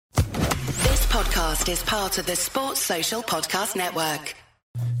podcast is part of the Sports Social Podcast Network.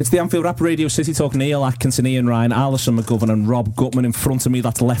 It's the Anfield Wrap Radio City Talk. Neil Atkinson, Ian Ryan, Alison McGovern and Rob Gutman in front of me.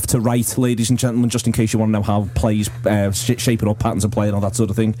 That's left to right, ladies and gentlemen, just in case you want to know how plays shaping up, patterns of play and all that sort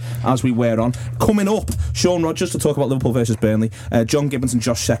of thing as we wear on. Coming up, Sean Rodgers to talk about Liverpool versus Burnley, John Gibbons and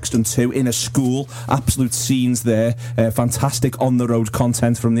Josh Sexton too in a school. Absolute scenes there. Fantastic on-the-road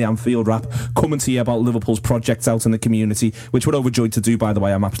content from the Anfield Wrap coming to you about Liverpool's projects out in the community, which we're overjoyed to do, by the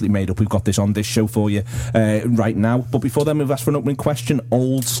way. I'm absolutely made up. We've got this on this show for you right now. But before then, we've asked for an opening question,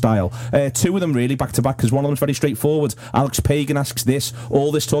 old style. Two of them really back to back, because one of them's very straightforward. Alex Pagan asks this: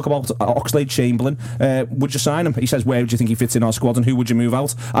 all this talk about Oxlade-Chamberlain, would you sign him? He says, where would you think he fits in our squad and who would you move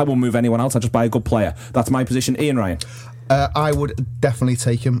out? I won't move anyone else, I'd just buy a good player. That's my position. Ian Ryan. I would definitely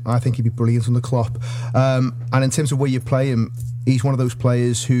take him. I think he'd be brilliant on the Klopp. And in terms of where you play him, he's one of those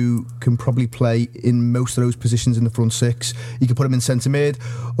players who can probably play in most of those positions in the front six. You could put him in centre mid,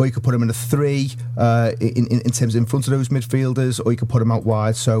 or you could put him in a three in terms of in front of those midfielders, or you could put him out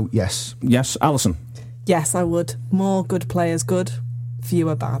wide. So yes. Yes, Alison. Yes, I would. More good players good,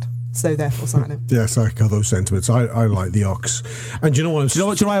 fewer bad. So therefore sign him. Yes, I echo those sentiments. I like the Ox. And do you know what? Do you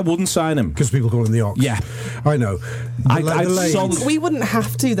know why I wouldn't sign him? Because people call him the Ox. Yeah. I know. We wouldn't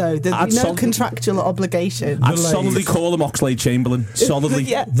have to, though. There's no contractual obligation. I'd solidly call him Oxlade-Chamberlain. Solidly.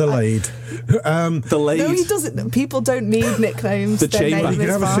 Yeah. The Lade. The Lade. No, he doesn't. People don't need nicknames. The Their Chamber. name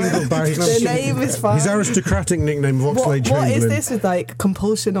is fine. Their name is fine. His aristocratic nickname of Oxlade-Chamberlain. What is this with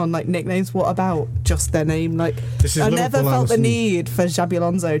compulsion on nicknames? What about just their name? I never felt the need for Xabi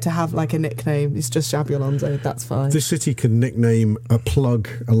Alonso to have a nickname. It's just Xabi Alonso. That's fine. This city can nickname a plug,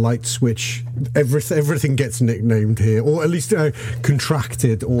 a light switch. Everything gets nicknamed here, or at least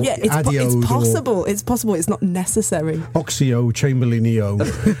contracted, or adioed. It's possible. It's possible. It's not necessary. Oxio Chamberlainio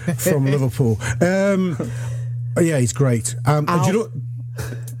from Liverpool. Yeah, he's great. And do you know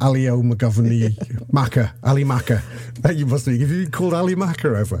Alio McGovern Ali Maka? You must be. Have you called Ali Maka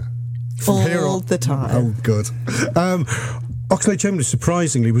ever? All the time. Oh, good. Oxlade-Chamberlain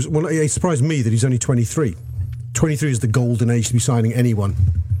surprisingly it surprised me that he's only 23. 23 is the golden age to be signing anyone.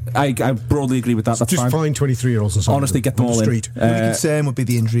 I broadly agree with that. That's just fine. 23-year-olds and honestly, get them all in. The only concern would be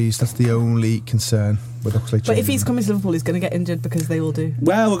the injuries. That's the only concern with Oxlade-Chamberlain. But if he's coming to Liverpool, he's going to get injured because they all do.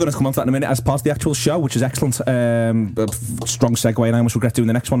 Well, we're going to come on to that in a minute as part of the actual show, which is excellent. Strong segue, and I almost regret doing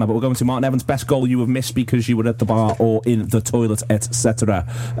the next one now, but we're going to Martin Evans' best goal you have missed because you were at the bar or in the toilet, etc.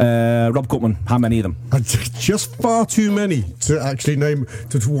 Rob Gutman, how many of them? Just far too many to actually name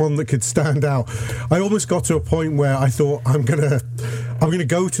to one that could stand out. I almost got to a point where I thought I'm gonna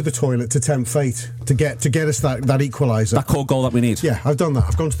go to the toilet to tempt fate to get us that equaliser. That core goal that we need. Yeah, I've done that.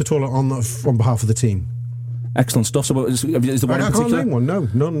 I've gone to the toilet on behalf of the team. Excellent stuff. So is the one I can't name one. No.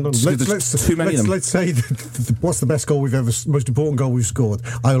 Let's too many of them. Let's say what's the best goal most important goal we've scored.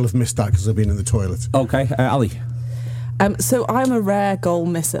 I'll have missed that because I've been in the toilet. Okay, Ali. So I'm a rare goal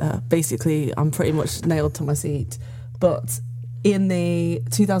misser. Basically, I'm pretty much nailed to my seat. But in the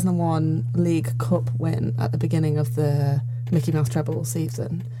 2001 League Cup win at the beginning of the Mickey Mouse treble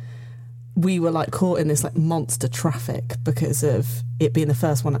season, we were caught in this monster traffic because of it being the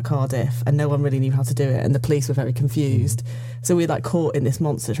first one at Cardiff and no one really knew how to do it and the police were very confused. So we were caught in this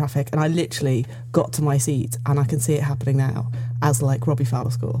monster traffic and I literally got to my seat and I can see it happening now as Robbie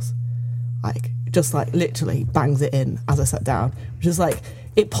Fowler scores. Literally bangs it in as I sat down. Which is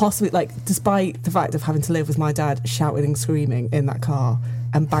it possibly despite the fact of having to live with my dad shouting and screaming in that car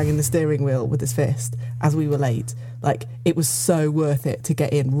and banging the steering wheel with his fist as we were late. It was so worth it to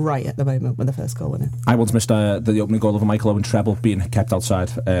get in right at the moment when the first goal went in. I once missed the opening goal of a Michael Owen treble being kept outside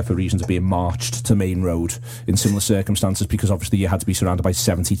for reasons of being marched to Main Road in similar circumstances because obviously you had to be surrounded by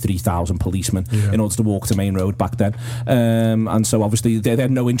 73,000 policemen in order to walk to Main Road back then. And so obviously they had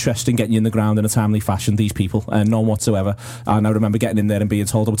no interest in getting you in the ground in a timely fashion, these people, none whatsoever. And I remember getting in there and being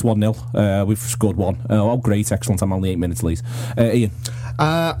told, it's 1-0, we've scored one. Oh, great, excellent, I'm only 8 minutes late. Ian?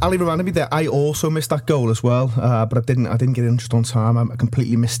 Ali reminded me that I also missed that goal as well, but I didn't get in just on time. I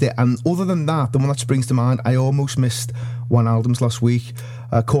completely missed it. And other than that, the one that springs to mind, I almost missed Wijnaldum's last week.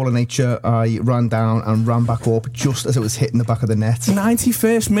 Call of nature, I ran down and ran back up just as it was hitting the back of the net.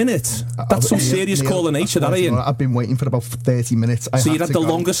 91st minute. That's some serious call of nature, that, Ian. I've been waiting for about 30 minutes. So you had the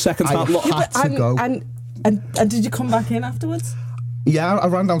longest second half. I had to go. And did you come back in afterwards? Yeah, I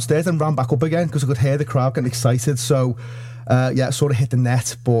ran downstairs and ran back up again because I could hear the crowd getting excited. So Sort of hit the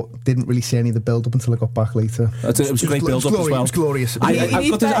net, but didn't really see any of the build-up until I got back later. It was a great build-up as well. It was glorious. I've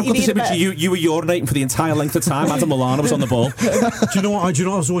got this image of you were urinating for the entire length of time. Adam Lallana was on the ball. Do you know what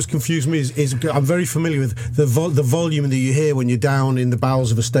has always confused me is I'm very familiar with the volume that you hear when you're down in the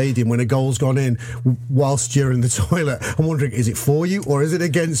bowels of a stadium when a goal's gone in whilst you're in the toilet. I'm wondering, is it for you or is it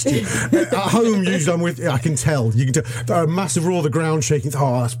against you? At home, usually I can tell. You can tell a massive roar, the ground shaking.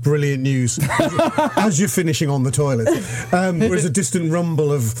 Oh, that's brilliant news as you're finishing on the toilet. Whereas a distant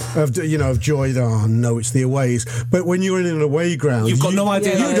rumble of joy. Oh no, it's the aways. But when you're in an away ground, you've got no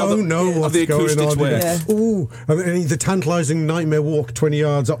idea. You don't know what's going on. Ooh, the tantalising nightmare walk 20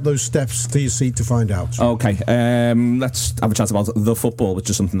 yards up those steps to your seat to find out. Okay, let's have a chat about the football, which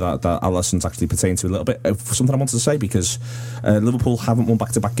is something that our lessons actually pertain to a little bit. Something I wanted to say, because Liverpool haven't won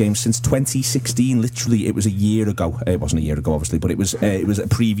back-to-back games since 2016. Literally, it was a year ago. It wasn't a year ago, obviously, but it was a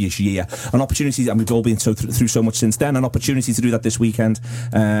previous year. An opportunity, and we've all been through so much since then. An opportunity to do that this weekend,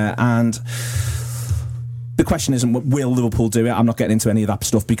 and the question isn't will Liverpool do it. I'm not getting into any of that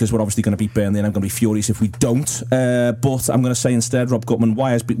stuff because we're obviously going to beat Burnley, and I'm going to be furious if we don't. But I'm going to say instead, Rob Gutman,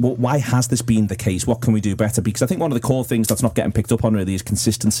 why has this been the case? What can we do better? Because I think one of the core things that's not getting picked up on really is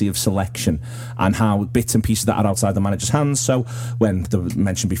consistency of selection and how bits and pieces that are outside the manager's hands. So when the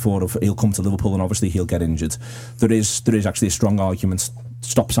mention before of he'll come to Liverpool and obviously he'll get injured, there is actually a strong argument.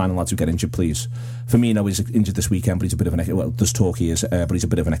 Stop signing lads who get injured, please. Firmino is injured this weekend, but he's a bit of there's talk he is, but he's a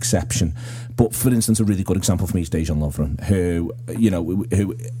bit of an exception. But for instance, a really good example for me is Dejan Lovren, who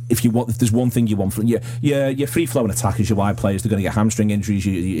if there's one thing you want from your free flowing attackers, your wide players, they're going to get hamstring injuries.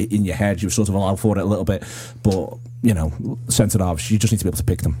 In your head, you sort of allow for it a little bit, but centre halves, you just need to be able to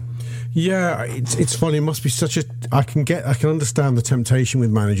pick them. Yeah, it's funny. It must be such a. I can understand the temptation with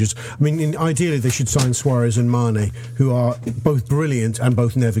managers. I mean, ideally they should sign Suarez and Mane, who are both brilliant and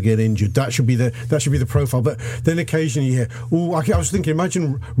both never get injured. That should be the profile. But then occasionally you hear, I was thinking,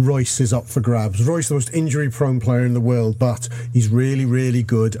 imagine Royce is up for grabs. Royce, the most injury-prone player in the world, but he's really, really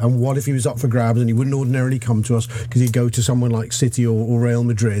good. And what if he was up for grabs and he wouldn't ordinarily come to us because he'd go to someone like City or Real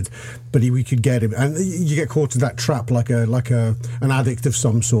Madrid, but we could get him, and you get caught in that trap like an addict of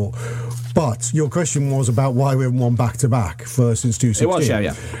some sort. But your question was about why we haven't won back-to-back since 2016. It was,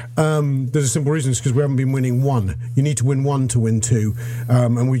 yeah. There's a simple reason. It's because we haven't been winning one. You need to win one to win two.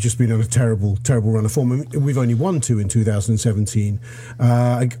 And we've just been on a terrible, terrible run of form. We've only won two in 2017.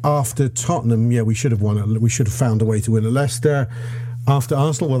 After Tottenham, we should have won. We should have found a way to win at Leicester. After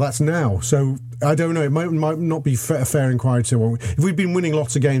Arsenal, well, that's now. So I don't know. It might not be a fair inquiry to. If we've been winning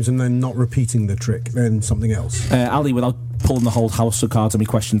lots of games and then not repeating the trick, then something else. Ali, without pulling the whole house of cards and me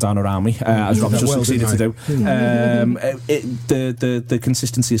question down around me, as Rob's just succeeded to do. The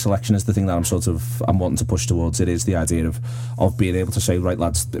consistency of selection is the thing that I'm wanting to push towards. It is the idea of being able to say, right,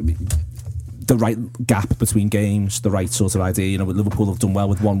 lads, the right gap between games, the right sort of idea. Liverpool have done well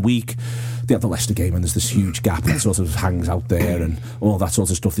with 1 week. They have the Leicester game and there's this huge gap that sort of hangs out there and all that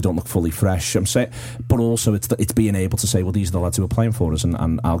sort of stuff. They don't look fully fresh. But also it's being able to say, well, these are the lads who are playing for us.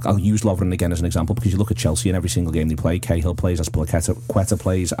 And I'll use Lovren again as an example, because you look at Chelsea and every single game they play, Cahill plays, Azpilicueta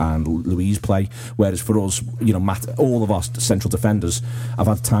plays, and Louise play. Whereas for us, Matt, all of our central defenders have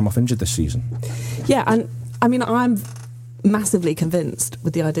had time off injured this season. Yeah, and I mean, I'm massively convinced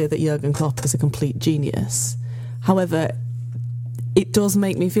with the idea that Jurgen Klopp is a complete genius. However, it does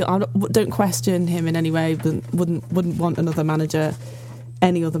make me feel, I don't question him in any way, wouldn't want any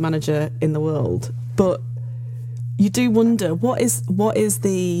other manager in the world, but you do wonder what is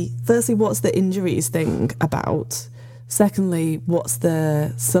the, firstly, what's the injuries thing about? Secondly, what's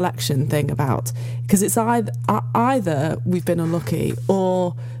the selection thing about? Because it's either we've been unlucky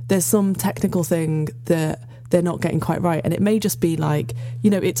or there's some technical thing that they're not getting quite right. And it may just be like,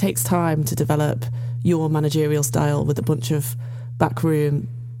 it takes time to develop your managerial style with a bunch of backroom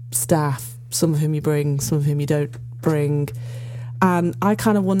staff, some of whom you bring, some of whom you don't bring. And I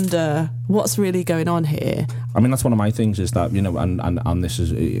kind of wonder what's really going on here. I mean, that's one of my things is that, and this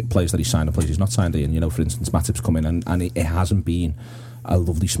is players that he's signed and players he's not signed in. For instance, Matip's come in and it hasn't been a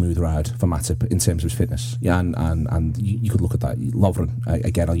lovely smooth ride for Matip in terms of his fitness. Yeah, and you could look at that. Lovren,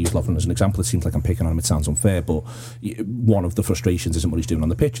 again, I'll use Lovren as an example. It seems like I'm picking on him, it sounds unfair, but one of the frustrations isn't what he's doing on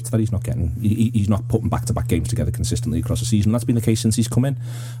the pitch, it's that he's not putting back-to-back games together consistently across the season. That's been the case since he's come in,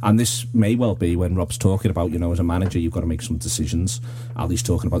 and this may well be when Rob's talking about, as a manager, you've got to make some decisions. Ali's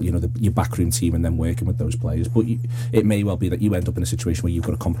talking about, your backroom team and then working with those players, but it may well be that you end up in a situation where you've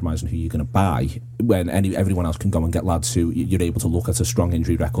got to compromise on who you're going to buy when everyone else can go and get lads who you're able to look at a strong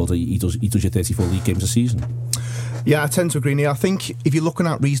injury record. He does your 34 league games a season. Yeah, I tend to agree, Neil. I think if you're looking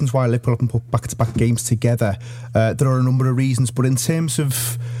at reasons why Liverpool haven't put back-to-back games together, there are a number of reasons, but in terms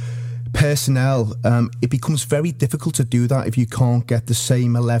of personnel, it becomes very difficult to do that if you can't get the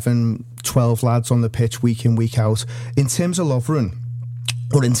same 11, 12 lads on the pitch week in, week out. In terms of Lovren,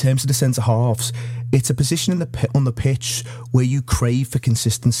 or in terms of the centre halves, it's a position on the pitch where you crave for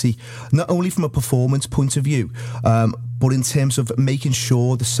consistency, not only from a performance point of view, but in terms of making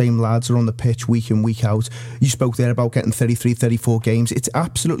sure the same lads are on the pitch week in, week out. You spoke there about getting 33, 34 games. It's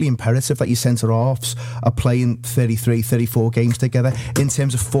absolutely imperative that your centre-halves are playing 33, 34 games together in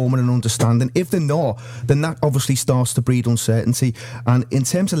terms of forming and understanding. If they're not, then that obviously starts to breed uncertainty. And in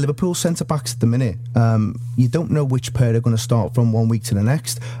terms of Liverpool centre-backs at the minute, you don't know which pair are going to start from one week to the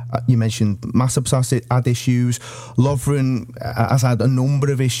next. You mentioned Massap's had issues. Lovren has had a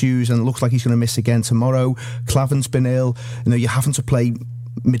number of issues and looks like he's going to miss again tomorrow. Clavan's been ill. You're having to play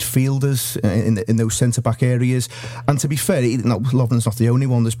midfielders in those centre-back areas. And to be fair, Lovren's not the only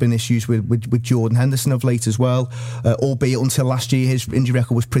one. There's been issues with Jordan Henderson of late as well, albeit until last year his injury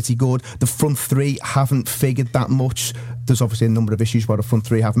record was pretty good. The front three haven't figured that much. There's obviously a number of issues where the front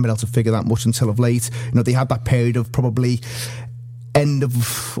three haven't been able to figure that much until of late. They had that period of probably end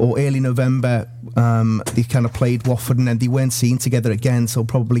of or early November. They kind of played Watford and then they weren't seen together again, so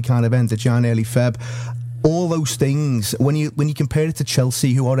probably kind of end of Jan, early Feb. All those things, when you compare it to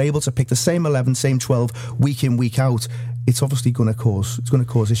Chelsea, who are able to pick the same 11, same 12 week in, week out, it's obviously going to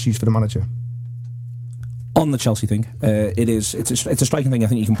cause issues for the manager. On the Chelsea thing, it's a striking thing. I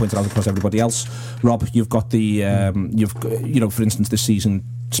think you can point it out across everybody else. Rob, you've got the for instance, this season,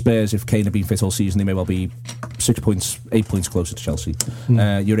 Spurs, if Kane had been fit all season, they may well be 8 points closer to Chelsea.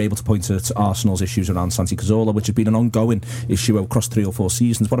 You're able to point to Arsenal's issues around Santi Cazorla, which has been an ongoing issue across 3 or 4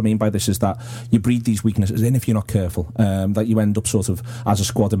 seasons. What I mean by this is that you breed these weaknesses in if you're not careful, that you end up sort of as a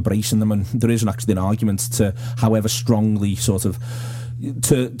squad embracing them, and there isn't actually an argument to however strongly sort of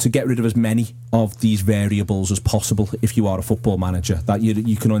to get rid of as many of these variables as possible if you are a football manager, that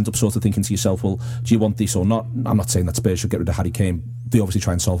you can end up sort of thinking to yourself, well, do you want this or not? I'm not saying that Spurs should get rid of Harry Kane. They obviously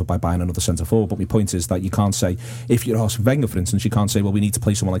try and solve it by buying another centre forward, but my point is that you can't say, if you're Arsene Wenger for instance, you can't say, well, we need to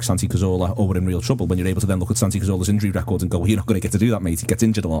play someone like Santi Cazorla or we're in real trouble, when you're able to then look at Santi Cazorla's injury record and go, well, you're not going to get to do that, mate. He gets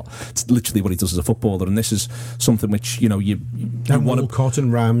injured a lot. It's literally what he does as a footballer, and this is something which you want to Cotton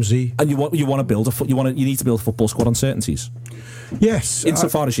Ramsey, and you want to build you need to build a football squad on certainties. Yes,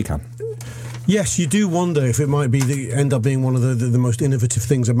 insofar as you can. Yes, you do wonder if it might end up being one of the most innovative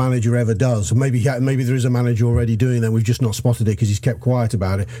things a manager ever does. Maybe there is a manager already doing that. We've just not spotted it because he's kept quiet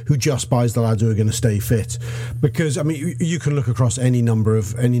about it. Who just buys the lads who are going to stay fit? Because I mean, you can look across any number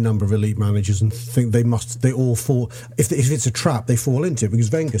of elite managers and think they all fall. If it's a trap, they fall into it.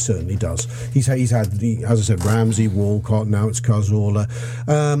 Because Wenger certainly does. He's had as I said, Ramsey, Walcott. Now it's Cazorla.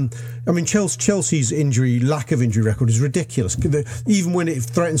 I mean, Chelsea's lack of injury record is ridiculous. Even when it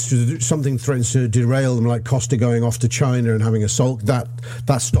threatens to derail them, like Costa going off to China and having a sulk, that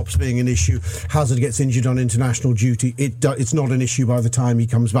stops being an issue. Hazard gets injured on international duty. It's not an issue by the time he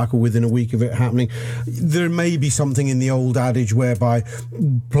comes back or within a week of it happening. There may be something in the old adage whereby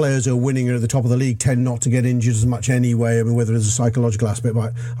players who are winning at the top of the league tend not to get injured as much anyway. I mean, whether there's a psychological aspect,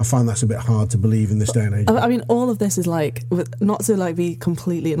 but I find that's a bit hard to believe in this day and age. I mean, all of this is like, not to be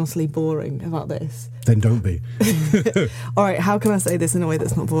completely and utterly boring about this. Then don't be. All right, how can I say this in a way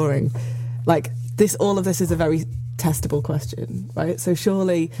that's not boring? Like this, all of this is a very testable question, right? So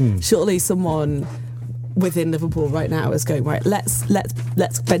surely someone within Liverpool right now is going, right, let's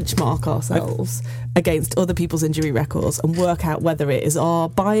benchmark ourselves against other people's injury records and work out whether it is our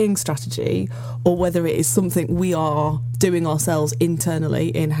buying strategy or whether it is something we are doing ourselves internally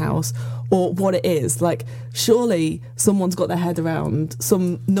in-house, or what it is. Like, surely someone's got their head around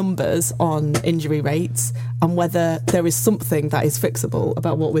some numbers on injury rates and whether there is something that is fixable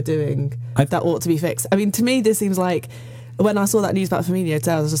about what we're doing that ought to be fixed. I mean, to me, this seems like, when I saw that news about Firmino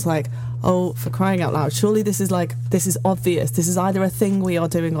today, I was just like, oh, for crying out loud, surely this is obvious. This is either a thing we are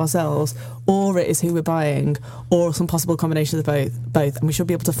doing ourselves, or it is who we're buying, or some possible combination of both, and we should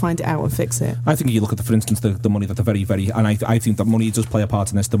be able to find it out and fix it. I think you look at, for instance, the money that the very, very, and I think that money does play a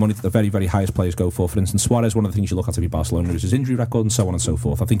part in this, the money that the very, very highest players go for instance, Suarez, one of the things you look at to be Barcelona is his injury record and so on and so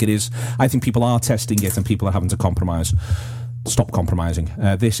forth. I think people are testing it and people are having to compromise. Stop compromising.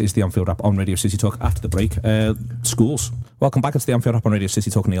 This is the Anfield Wrap on Radio City Talk. After the break, schools. Welcome back. It's the Anfield Wrap on Radio City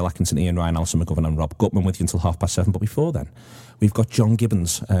Talk. Neil Atkinson, Ian Ryan, Alison McGovern and Rob Gutman with you until 7:30. But before then, we've got John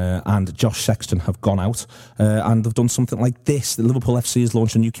Gibbons and Josh Sexton have gone out and have done something like this. The Liverpool FC has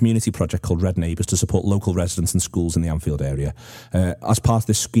launched a new community project called Red Neighbours to support local residents and schools in the Anfield area. As part of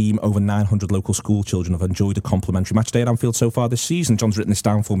this scheme, over 900 local school children have enjoyed a complimentary match day at Anfield so far this season. John's written this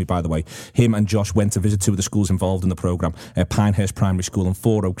down for me, by the way. Him and Josh went to visit 2 of the schools involved in the programme, Pinehurst Primary School and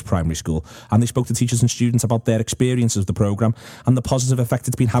Four Oaks Primary School, and they spoke to teachers and students about their experiences of the programme programme and the positive effect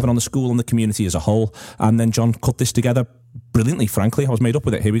it's been having on the school and the community as a whole. And then John cut this together brilliantly, frankly. I was made up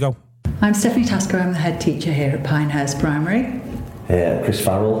with it. Here we go. I'm Stephanie Tasker. I'm the head teacher here at Pinehurst Primary. Chris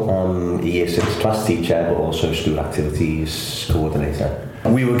Farrell, I'm a Year 6 class teacher, but also school activities coordinator.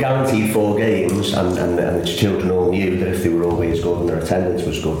 We were guaranteed 4 games, and the children all knew that if they were always good and their attendance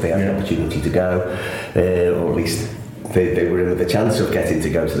was good, they had the opportunity to go, or at least they were in with the chance of getting to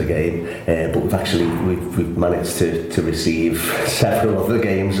go to the game. But we've managed to receive several other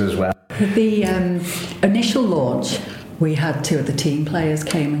games as well. The initial launch, we had 2 of the team players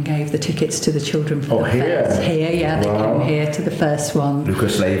came and gave the tickets to the children for the first. Here, yeah, they came here to the first one.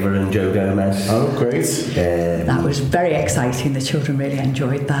 Lucas Laver and Joe Gomez. Oh, great. That was very exciting. The children really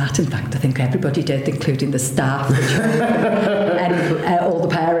enjoyed that. In fact, I think everybody did, including the staff, the children, and all the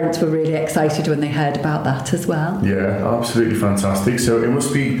parents were really excited when they heard about that as well. Yeah, absolutely fantastic. So it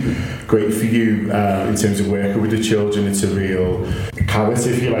must be great for you in terms of working with the children. It's a real carrot,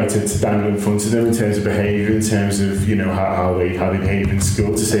 if you like, to stand in front of them in terms of behaviour, in terms of, you know, how they behave in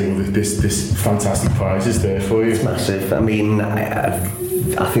school, to say, well, this fantastic prize is there for you. It's massive. I mean, I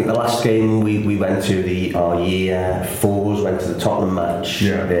think the last game we went to, our Year 4s went to the Tottenham match.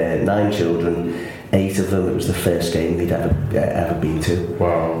 9 children, 8 of them, it was the first game they'd ever been to.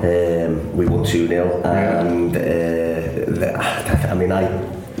 Wow. We won 2-0, and I mean,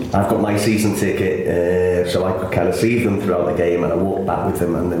 I've got my season ticket, so I could kind of see them throughout the game, and I walked back with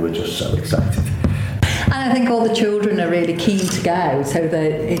them, and they were just so excited. And I think all the children are really keen to go, so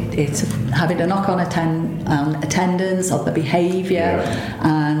that it's having a knock on attendance, on the behaviour,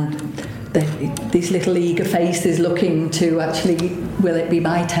 and these little eager faces looking to actually, will it be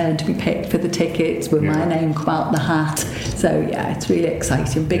my turn to be picked for the tickets? Will my name come out the hat? So yeah, it's really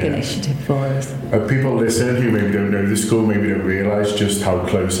exciting, big initiative for us. People listening who maybe don't know the school, maybe don't realise just how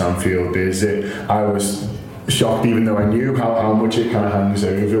close Anfield is. I was shocked, even though I knew how much it kind of hangs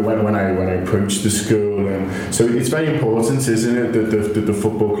over when I approached the school. And so it's very important, isn't it, that the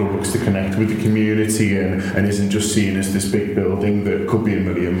football club looks to connect with the community and isn't just seen as this big building that could be a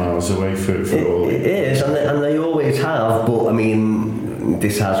million miles away for all. It is, and they always have, but I mean,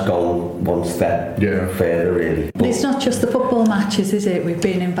 this has gone one step further, really. But it's not just the football matches, is it? We've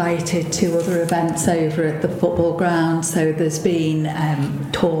been invited to other events over at the football ground, so there's been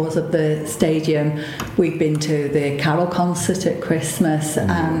tours of the stadium. We've been to the carol concert at Christmas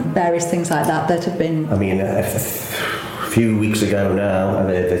and various things like that have been... I mean, a few weeks ago now,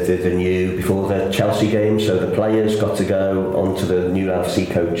 the new, before the Chelsea game, so the players got to go onto the new LFC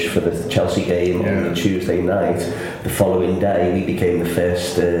coach for the Chelsea game on the Tuesday night. The following day, we became the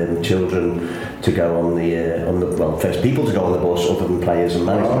first children to go on the first people to go on the bus other than players and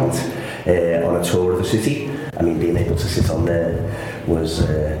management on a tour of the city. I mean, being able to sit on there was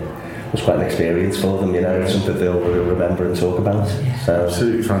quite an experience for them, you know, something they'll remember and talk about. So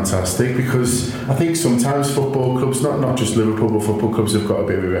absolutely fantastic, because I think sometimes football clubs, not just Liverpool, but football clubs have got a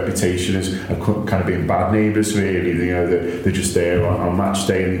bit of a reputation as kind of being bad neighbours, really. You know, they're just there on match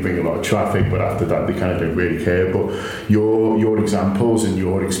day and they bring a lot of traffic, but after that they kind of don't really care. But your examples and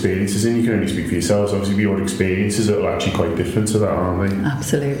your experiences, and you can only speak for yourselves, obviously your experiences are actually quite different to that, aren't they?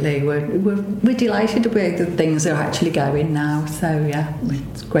 Absolutely. We're delighted with the things that are actually going now, so yeah,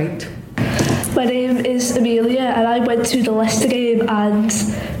 it's great. My name is Amelia and I went to the Leicester game, and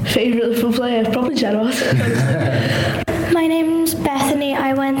favourite Liverpool player, probably Gerrard. My name's Bethany.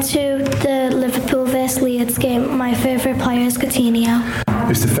 I went to the Liverpool vs Leeds game. My favourite player is Coutinho.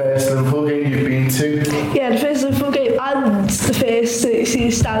 It's the first Liverpool game you've been to? Yeah, the first Liverpool game and the first to see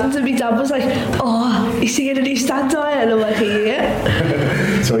the stand, and my dad was like, "Oh, you seeing a new stand on?" And I'm like,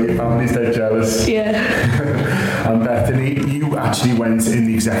 "Yeah." So your family's dead jealous? Yeah. And Bethany, you actually went in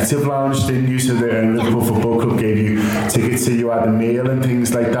the executive lounge, didn't you? So the Liverpool Football Club gave you tickets, so you had a meal and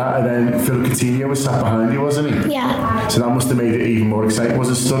things like that, and then Phil Coutinho was sat behind you, wasn't he? Yeah. So that must have made it even more exciting. Was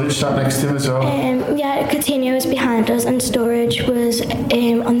it Sturridge sat next to him as well? Yeah, Coutinho was behind us and Sturridge was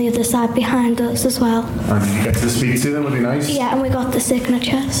on the other side behind us as well. And did you get to speak to them? Were they nice? Yeah, and we got the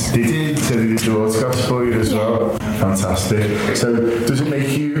signatures. They did? So they did the autographs for you as well? Fantastic. So does it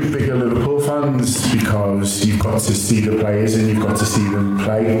make you bigger Liverpool fans because you've got to see the players and you've got to see them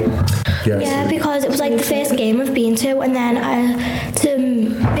play? Yes. Yeah, because it was like the first game I've been to, and then to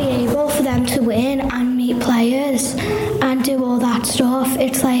be able for them to win and meet players and do all that stuff,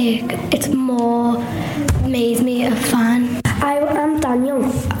 it's like, it's more made me a fan. I'm Daniel.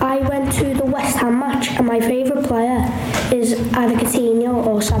 I went to the West Ham match and my favourite player is either Coutinho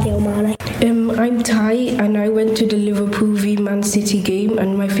or Sadio Mane. I'm Ty and I went to the Liverpool v Man City game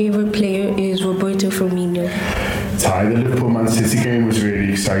and my favourite player is Roberto Firmino. Ty, the Liverpool Man City game was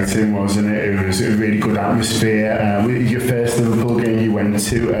really exciting, wasn't it? It was a really good atmosphere. Your first Liverpool game you went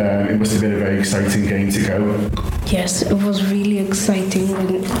to, it must have been a very exciting game to go. Yes, it was really exciting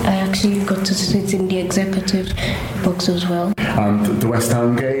when I actually got to sit in the executive box as well. And the West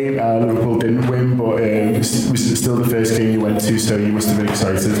Ham game, Liverpool didn't win, but it was still the first game you went to, so you must have been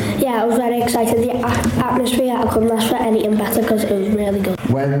excited. Yeah, I was very excited. The atmosphere, I couldn't ask for anything better because it was really good.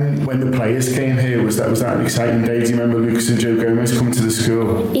 When the players came here, was that an exciting day? Do you remember Lucas and Joe Gomez coming to the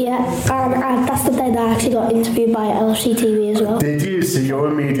school? Yeah, and that's the day that I actually got interviewed by LFC TV as well. Did you? So you're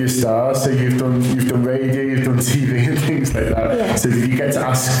a media star, so you've done radio, you've done TV and things like that. Yeah. So did you get to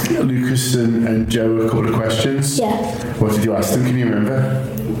ask Lucas and Joe a couple of questions? Yeah. What did you ask them? Can you remember?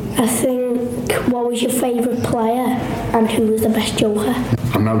 I think, what was your favourite player and who was the best joker?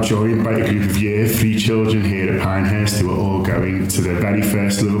 I'm now joined by a group of Year 3 children here at Pinehurst who are all going to their very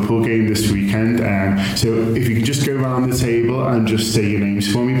first Liverpool game this weekend. So if you could just go around the table and just say your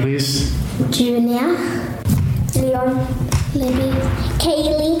names for me, please. Junior, Leon, Libby,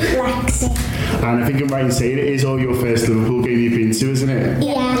 Kaylee, Lexi. And I think I'm right in saying it is all your first Liverpool game you've been to, isn't it?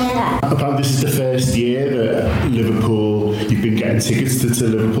 Yeah. Apparently this is the first year that you've been getting tickets to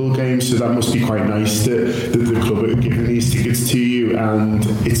Liverpool games, so that must be quite nice that the club are giving these tickets to you, and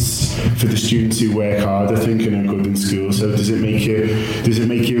it's for the students who work hard, I think, and are good in school. So does it make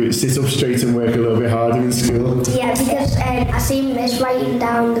you sit up straight and work a little bit harder in school? Yeah, because I see Miss writing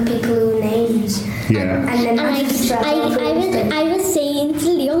down the people who names. Yeah. And then I was saying to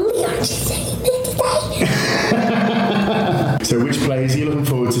Leon, she's saying it today. So which players are you looking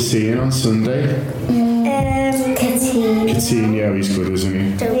forward to seeing on Sunday? Coutinho, he's good, isn't he?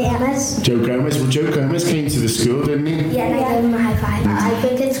 Joe Gomez. Well, Joe Gomez came to the school, didn't he? Yeah, and I gave him a high five. I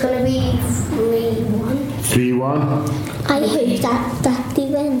think it's going to be 3-1. 3-1? I hope that they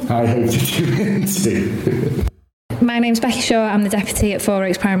win. I hope that you win too. My name's Becky Shaw, I'm the deputy at Four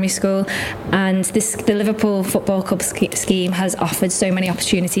Oaks Primary School, and the Liverpool Football Club scheme has offered so many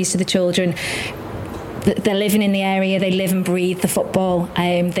opportunities to the children. They're living in the area, they live and breathe the football.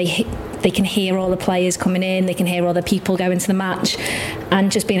 They can hear all the players coming in, they can hear all the people going to the match,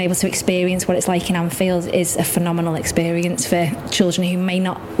 and just being able to experience what it's like in Anfield is a phenomenal experience for children who may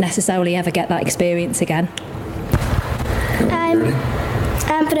not necessarily ever get that experience again. I'm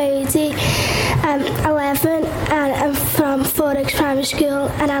Brody, I'm 11 and I'm from Four Oaks Primary School,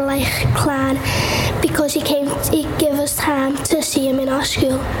 and I like Clan because he gave us time to see him in our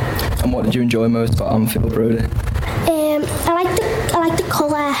school. And what did you enjoy most about Anfield, Brody? I like the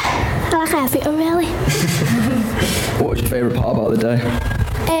colour. I like everything really. What was your favourite part about the day?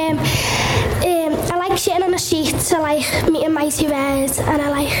 I like sitting on a seat. I like meeting Mighty Red, and I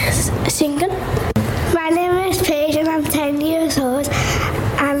like singing. My name is Paige and I'm 10 years old,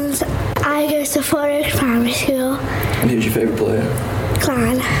 and I go to Four Oaks Primary School. And who's your favourite player?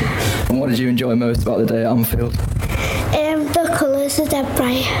 Clan. And what did you enjoy most about the day at Anfield? The colours are dead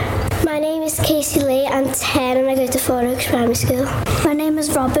bright. My name is Casey Lee, I'm 10 and I go to Four Oaks Primary School. My name is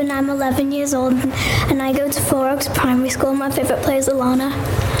Robin, I'm 11 years old and I go to Four Oaks Primary School. My favourite player is Alana.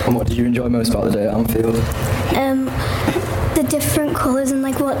 And what did you enjoy most about the day at Anfield? The different colours and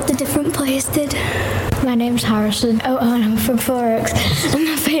like what the different players did. My name's Harrison. And I'm from Four Oaks. And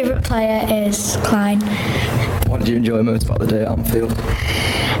my favourite player is Klein. What did you enjoy most about the day at Anfield?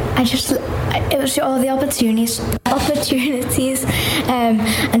 It was all the opportunities,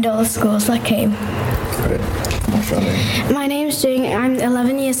 and all the schools that came. Great. What's your name? My name's Jing. I'm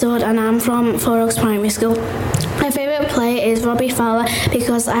 11 years old and I'm from Four Oaks Primary School. My favourite player is Robbie Fowler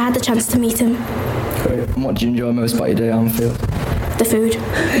because I had the chance to meet him. Great. And what did you enjoy most about your day at Anfield? The food.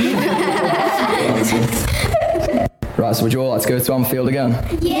 Right, so would you all like to go to Anfield again?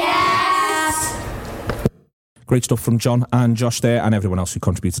 Yes! Great stuff from John and Josh there, and everyone else who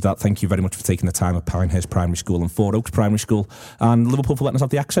contributed to that. Thank you very much for taking the time at Pinehurst Primary School and Four Oaks Primary School, and Liverpool for letting us have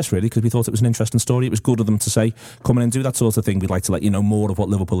the access, really, because we thought it was an interesting story. It was good of them to say, come in and do that sort of thing. We'd like to let you know more of what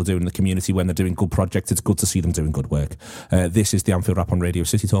Liverpool are doing in the community when they're doing good projects. It's good to see them doing good work. This is the Anfield Wrap on Radio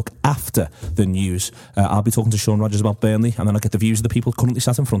City Talk. After the news, I'll be talking to Sean Rogers about Burnley, and then I'll get the views of the people currently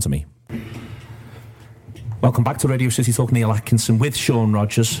sat in front of me. Welcome back to Radio City Talk. Neil Atkinson with Sean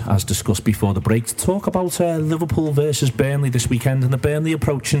Rogers, as discussed before the break, to talk about Liverpool versus Burnley this weekend and the Burnley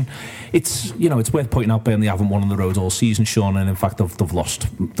approach. And it's worth pointing out Burnley haven't won on the road all season, Sean, and in fact they've lost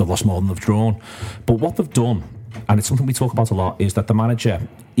more than they've drawn. But what they've done, and it's something we talk about a lot, is that the manager,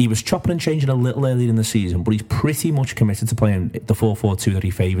 he was chopping and changing a little earlier in the season, but he's pretty much committed to playing the 4-4-2 that he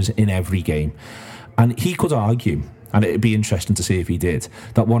favours in every game. And he could argue, and it'd be interesting to see if he did,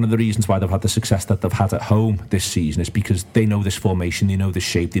 that one of the reasons why they've had the success that they've had at home this season is because they know this formation, they know this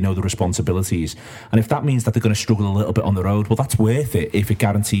shape, they know the responsibilities. And if that means that they're going to struggle a little bit on the road, well, that's worth it if it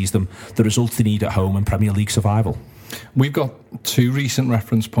guarantees them the results they need at home in Premier League survival. We've got 2 recent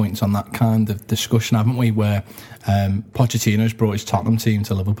reference points on that kind of discussion, haven't we, where Pochettino's brought his Tottenham team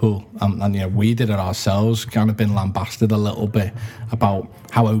to Liverpool, and you know, we did it ourselves, kind of been lambasted a little bit about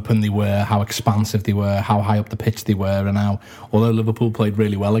how open they were, how expansive they were, how high up the pitch they were, and how, although Liverpool played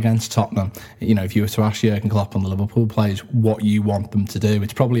really well against Tottenham, you know, if you were to ask Jurgen Klopp and the Liverpool players what you want them to do,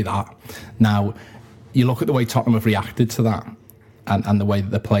 it's probably that. Now, you look at the way Tottenham have reacted to that, and the way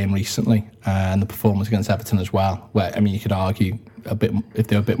that they're playing recently, and the performance against Everton as well, where, I mean, you could argue a bit, if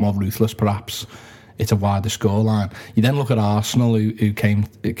they were a bit more ruthless perhaps, it's a wider scoreline. You then look at Arsenal, who came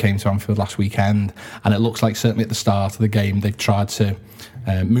to Anfield last weekend, and it looks like certainly at the start of the game they've tried to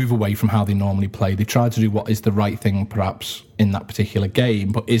move away from how they normally play. They tried to do what is the right thing perhaps in that particular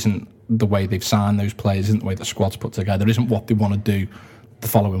game, but isn't the way they've signed those players, isn't the way the squad's put together, isn't what they want to do the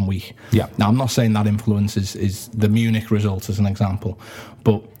following week. Yeah. Now, I'm not saying that influences the Munich result as an example,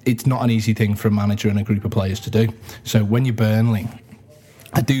 but it's not an easy thing for a manager and a group of players to do. So when you're Burnley,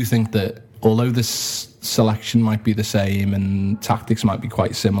 I do think that although the selection might be the same and tactics might be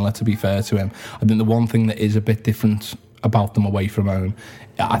quite similar, to be fair to him, I think the one thing that is a bit different about them away from home,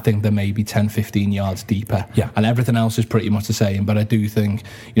 I think they're maybe 10-15 yards deeper, and everything else is pretty much the same. But I do think,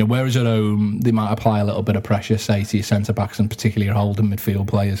 you know, whereas at home they might apply a little bit of pressure, say, to your centre backs and particularly your holding midfield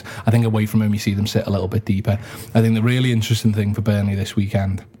players, I think away from home you see them sit a little bit deeper. I think the really interesting thing for Burnley this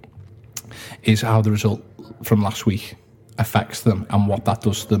weekend is how the result from last week affects them and what that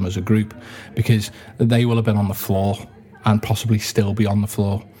does to them as a group, because they will have been on the floor and possibly still be on the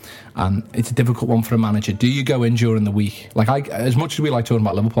floor, and it's a difficult one for a manager. Do you go in during the week? Like, as much as we like talking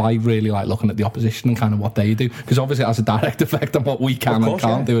about Liverpool, I really like looking at the opposition and kind of what they do, because obviously it has a direct effect on what we can and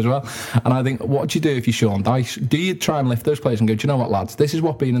can't do as well. And I think, what do you do if you're Sean Dyche? Do you try and lift those players and go, do you know what, lads, this is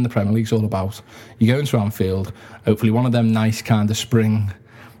what being in the Premier League's all about. You go into Anfield, hopefully one of them nice kind of spring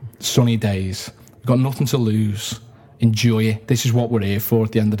sunny days, you've got nothing to lose, enjoy it. This is what we're here for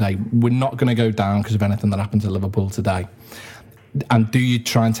at the end of the day. We're not going to go down because of anything that happened to Liverpool today. And do you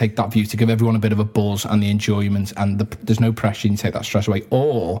try and take that view to give everyone a bit of a buzz and the enjoyment, and there's no pressure, you take that stress away?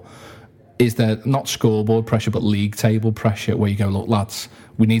 Or is there not scoreboard pressure but league table pressure where you go, look lads,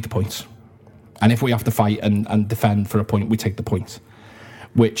 we need the points, and if we have to fight and defend for a point, we take the point,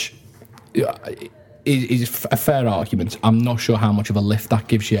 which is a fair argument. I'm not sure how much of a lift that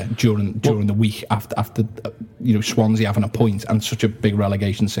gives you during the week after you know, Swansea having a point and such a big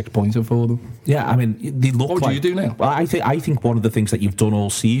relegation 6-pointer for them. Yeah, I mean, they look what like... do you do now? Well, I think one of the things that you've done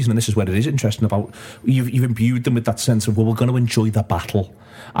all season, and this is where it is interesting, about you've imbued them with that sense of, well, we're going to enjoy the battle.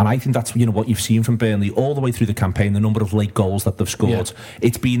 And I think that's, you know, what you've seen from Burnley all the way through the campaign, the number of late goals that they've scored. Yeah.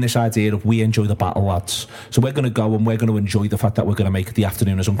 It's been this idea of, we enjoy the battle, lads. So we're going to go and we're going to enjoy the fact that we're going to make the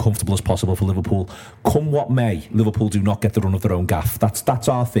afternoon as uncomfortable as possible for Liverpool. Come what may, Liverpool do not get the run of their own gaff. That's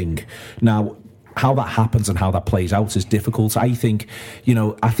our thing. Now, how that happens and how that plays out is difficult. I think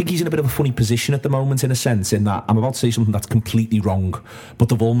he's in a bit of a funny position at the moment, in a sense, in that I'm about to say something that's completely wrong, but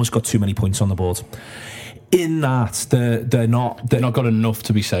they've almost got too many points on the board. In that they're not got enough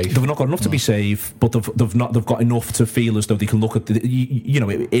to be safe. They've not got enough to be safe, but they've got enough to feel as though they can look at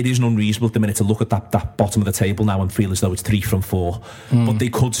it isn't unreasonable at the minute to look at that bottom of the table now and feel as though it's 3 from 4. But they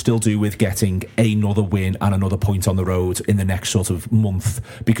could still do with getting another win and another point on the road in the next sort of month,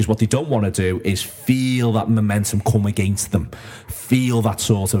 because what they don't want to do is feel that momentum come against them. Feel that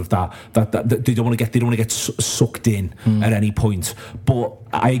sort of that they don't want to get sucked in at any point. But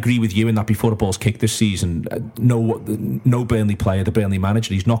I agree with you in that before the ball's kicked this season, no Burnley player, the Burnley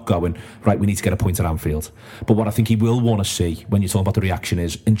manager, he's not going, right, we need to get a point at Anfield. But what I think he will want to see when you talk about the reaction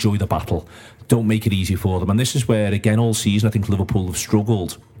is, enjoy the battle. Don't make it easy for them. And this is where, again, all season, I think Liverpool have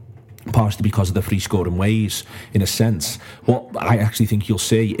struggled, partially because of the free scoring ways, in a sense. What I actually think you'll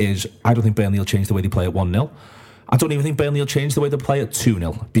see is, I don't think Burnley will change the way they play at 1-0. I don't even think Burnley will change the way they play at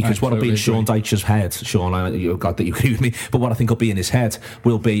 2-0, because what'll be in Sean Dyche's head, Sean, I'm glad that you agree with me, but what I think will be in his head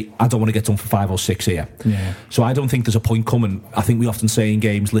will be, I don't want to get done for 5 or 6 here. Yeah. So I don't think there's a point coming. I think we often say in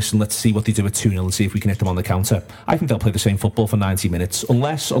games, listen, let's see what they do at 2-0 and see if we can hit them on the counter. I think they'll play the same football for 90 minutes,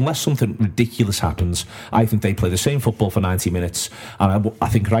 unless something ridiculous happens. I think they play the same football for 90 minutes, and I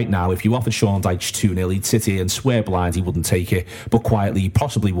think right now, if you offered Sean Dyche 2-0, he'd sit here and swear blind he wouldn't take it, but quietly he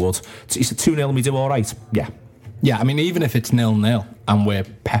possibly would. He said 2-0 and we do all right. Yeah, I mean, even if it's 0-0 and we're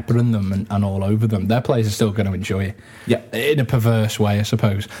peppering them and all over them, their players are still going to enjoy it. Yeah, in a perverse way, I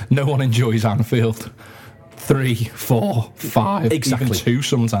suppose. No one enjoys Anfield 3, 4, 5, Exactly. even 2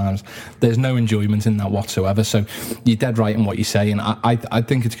 sometimes. There's no enjoyment in that whatsoever. So you're dead right in what you're saying. I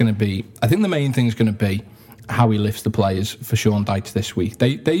think it's going to be... I think the main thing is going to be how he lifts the players for Sean Dyche this week.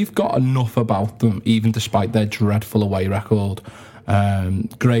 They've got enough about them, even despite their dreadful away record.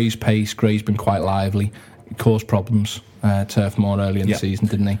 Gray's pace, Gray's been quite lively. It caused problems Turf Moor early in the season,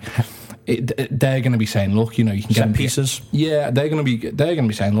 didn't he? They're going to be saying, look, you know, you can get pieces. Yeah, they're going to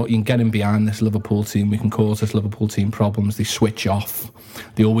be saying, look, you can get in behind this Liverpool team. We can cause this Liverpool team problems. They switch off.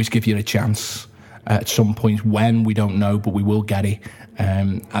 They always give you a chance at some point when we don't know, but we will get it.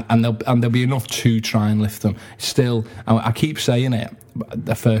 And there'll be enough to try and lift them. Still, I keep saying it,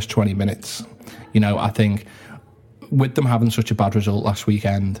 the first 20 minutes. You know, I think with them having such a bad result last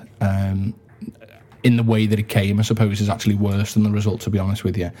weekend, in the way that it came, I suppose, is actually worse than the result, to be honest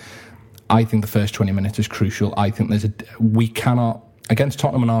with you. I think the first 20 minutes is crucial. I think we cannot... Against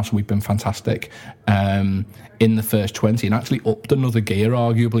Tottenham and Arsenal, we've been fantastic in the first 20 and actually upped another gear,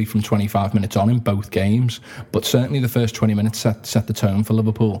 arguably, from 25 minutes on in both games. But certainly the first 20 minutes set the tone for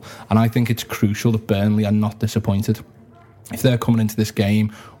Liverpool. And I think it's crucial that Burnley are not disappointed. If they're coming into this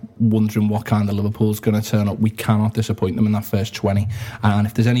game wondering what kind of Liverpool's going to turn up, we cannot disappoint them in that first 20. And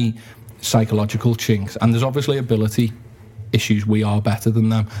if there's any psychological chinks, and there's obviously ability issues, we are better than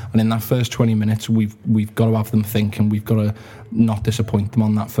them, and in that first 20 minutes we've got to have them thinking. We've got to not disappoint them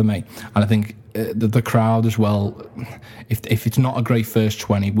on that, for me. And I think the crowd as well, if it's not a great first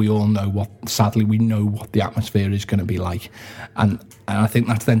 20, we all know sadly we know what the atmosphere is going to be like, and I think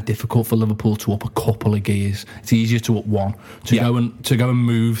that's then difficult for Liverpool to up a couple of gears. It's easier to up one, to go and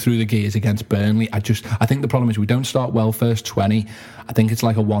move through the gears against Burnley. I think the problem is we don't start well first 20. I think it's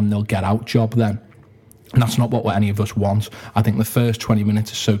like a 1-0 get out job then. And that's not what any of us want. I think the first 20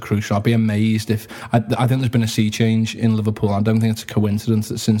 minutes is so crucial. I'd be amazed if... I think there's been a sea change in Liverpool. I don't think it's a coincidence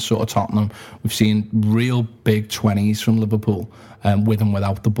that since sort of Tottenham, we've seen real big 20s from Liverpool, with and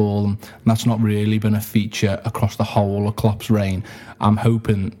without the ball. And that's not really been a feature across the whole of Klopp's reign. I'm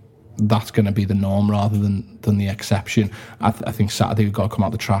hoping that's going to be the norm rather than the exception. I think Saturday we've got to come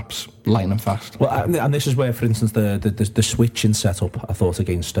out the traps light and fast. Well, and this is where, for instance, the switch in setup, I thought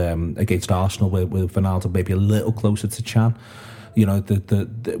against Arsenal with Ronaldo maybe a little closer to Chan. You know,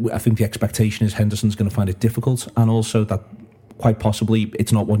 I think the expectation is Henderson's going to find it difficult, and also that quite possibly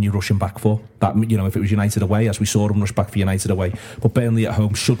it's not one you're rushing back for. That, you know, if it was United away, as we saw them rush back for United away, but Burnley at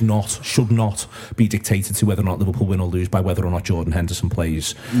home should not be dictated to whether or not Liverpool win or lose by whether or not Jordan Henderson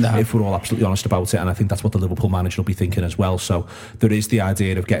plays. No. If we're all absolutely honest about it, and I think that's what the Liverpool manager will be thinking as well. So there is the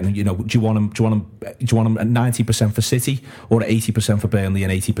idea of getting, you know, do you want him at 90% for City or 80% for Burnley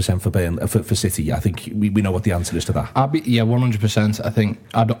and 80% for City? I think we know what the answer is to that. 100%. I think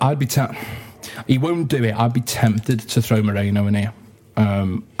I'd be he won't do it. I'd be tempted to throw Moreno in here.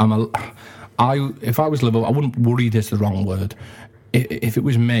 If I was Liverpool, I wouldn't. Worried is the wrong word. If it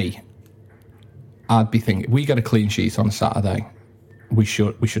was me, I'd be thinking, if we get a clean sheet on Saturday, we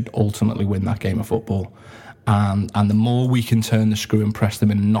should ultimately win that game of football. And the more we can turn the screw and press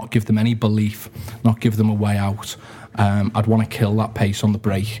them in and not give them any belief, not give them a way out, I'd want to kill that pace on the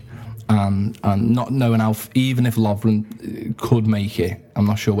break. And not knowing how, even if Lovren could make it, I'm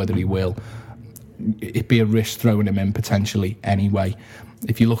not sure whether he will. It'd be a risk throwing him in potentially anyway.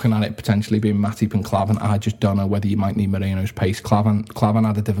 If you're looking at it potentially being Matip and Klavan, I just don't know whether you might need Moreno's pace. Klavan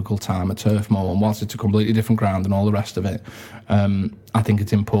had a difficult time at Turf Moor, and whilst it's a completely different ground and all the rest of it, I think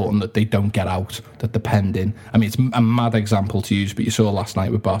it's important that they don't get out, that they're penned in. I mean, it's a mad example to use, but you saw last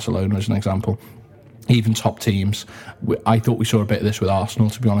night with Barcelona as an example. Even top teams, I thought we saw a bit of this with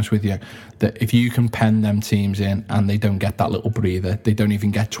Arsenal, to be honest with you, that if you can pen them teams in and they don't get that little breather, they don't even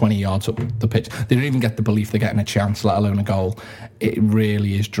get 20 yards up the pitch, they don't even get the belief they're getting a chance, let alone a goal, it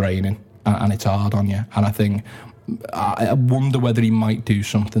really is draining and it's hard on you. And I think I wonder whether he might do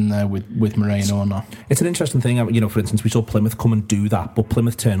something there with Moreno or not. It's an interesting thing, you know, for instance, we saw Plymouth come and do that, but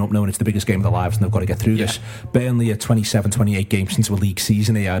Plymouth turn up knowing it's the biggest game of their lives and they've got to get through this. Burnley are 27, 28 games into a league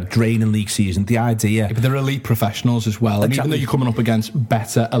season here, a draining league season. The idea... Yeah, but they're elite professionals as well. Exactly. And even though you're coming up against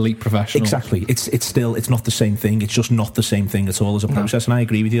better elite professionals... Exactly. It's not the same thing. It's just not the same thing at all as a process, and I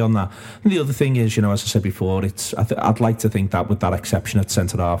agree with you on that. And the other thing is, you know, as I said before, I'd like to think that with that exception at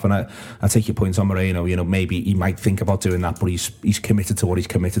centre-half, and I take your point on Moreno, you know, maybe he might think about doing that, but he's committed to what he's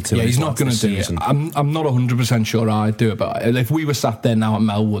committed to. Yeah, he's not going to do it. I'm not 100% sure I'd do it, but if we were sat there now at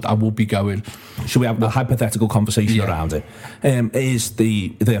Melwood, I would be going. Should we have a hypothetical conversation around it?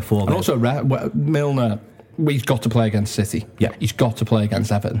 Therefore, and also Milner, he's got to play against City. Yeah, he's got to play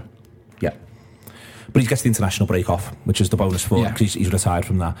against Everton. Yeah. But he gets the international break off, which is the bonus for him, because he's retired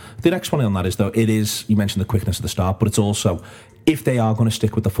from that. The next one on that is, though, it is, you mentioned the quickness at the start, but it's also, if they are going to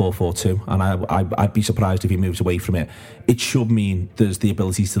stick with the 4-4-2, and I'd be surprised if he moves away from it, it should mean there's the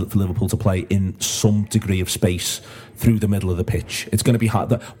ability for Liverpool to play in some degree of space through the middle of the pitch. It's going to be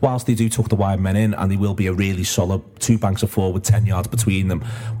hard. Whilst they do tuck the wide men in, and they will be a really solid 2 banks of 4 with 10 yards between them,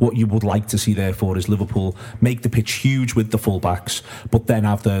 what you would like to see therefore is Liverpool make the pitch huge with the full-backs, but then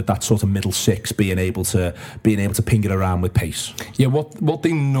have that sort of middle 6 being able to ping it around with pace. Yeah, what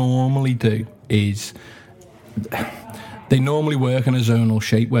they normally do is they normally work in a zonal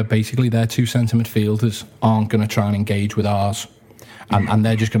shape where basically their 2 centre midfielders aren't going to try and engage with ours, and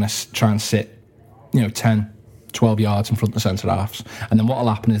they're just going to try and sit 10, 12 yards in front of the centre halves, and then what will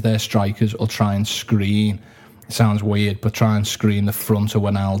happen is their strikers will try and screen, it sounds weird, but try and screen the front of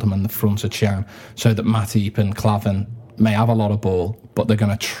Wijnaldum and the front of Chan, so that Matip and Klavan may have a lot of ball, but they're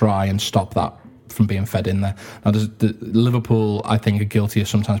going to try and stop that from being fed in there. Now, Liverpool, I think, are guilty of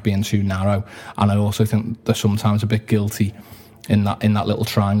sometimes being too narrow, and I also think they're sometimes a bit guilty in that little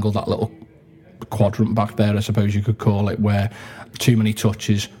triangle, that little quadrant back there, I suppose you could call it, where too many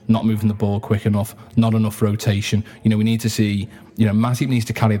touches, not moving the ball quick enough, not enough rotation. We need to see, Matip needs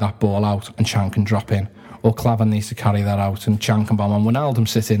to carry that ball out and Chan can drop in, or Klavan needs to carry that out and Chan can bomb, and Wijnaldum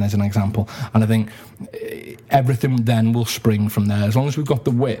sit in as an example. And I think everything then will spring from there. As long as we've got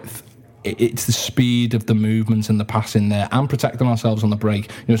the width, it's the speed of the movements and the passing there, and protecting ourselves on the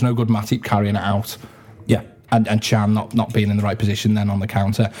break. It's no good Matip carrying it out. Yeah. And Chan not being in the right position then on the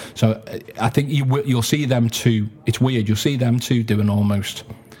counter. So I think you'll see them two. It's weird. You'll see them two do an almost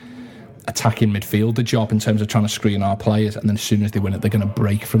attacking midfielder job in terms of trying to screen our players, and then as soon as they win it, they're going to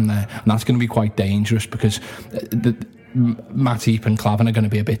break from there, and that's going to be quite dangerous because Matip and Klavan are going to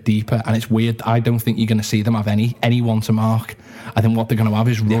be a bit deeper, and it's weird. I don't think you're going to see them have anyone to mark. I think what they're going to have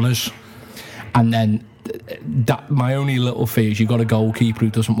is runners, and then my only little fear is you've got a goalkeeper who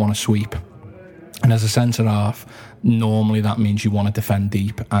doesn't want to sweep. And as a centre half, normally that means you want to defend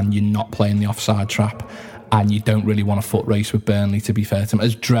deep and you're not playing the offside trap, and you don't really want a foot race with Burnley, to be fair to them,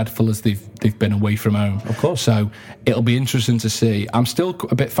 as dreadful as they've been away from home. Of course. So it'll be interesting to see. I'm still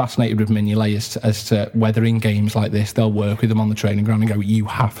a bit fascinated with Mignolet as to whether in games like this they'll work with him on the training ground and go, you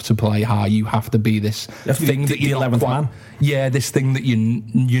have to play high, you have to be this thing that you're 11th man. Yeah, this thing that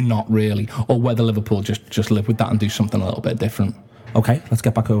you're not really, or whether Liverpool just live with that and do something a little bit different. Okay, let's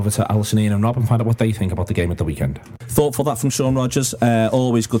get back over to Alison, Ian and Rob and find out what they think about the game at the weekend. Thoughtful that from Sean Rogers.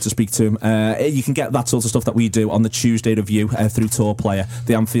 Always good to speak to him. You can get that sort of stuff that we do on the Tuesday review through Tour Player,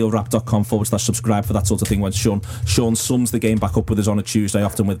 the AnfieldWrap.com/subscribe for that sort of thing. When Sean sums the game back up with us on a Tuesday,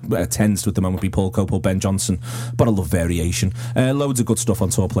 often with tends to at the moment be Paul Cope or Ben Johnson, but I love variation. Loads of good stuff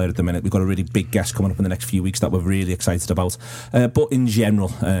on Tour Player at the minute. We've got a really big guest coming up in the next few weeks that we're really excited about. But in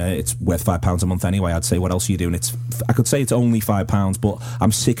general, it's worth £5 a month anyway, I'd say. What else are you doing? I could say it's only £5, but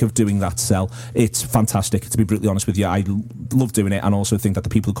I'm sick of doing that sell. It's fantastic, to be brutally honest with you. I love doing it, and also think that the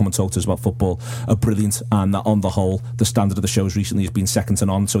people who come and talk to us about football are brilliant, and that on the whole the standard of the shows recently has been second to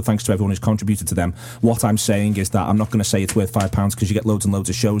none, so thanks to everyone who's contributed to them. What I'm saying is that I'm not going to say it's worth £5 because you get loads and loads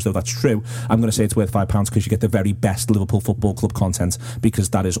of shows, though that's true. I'm going to say it's worth £5 because you get the very best Liverpool Football Club content,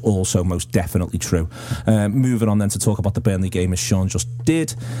 because that is also most definitely true. Moving on then to talk about the Burnley game, as Sean just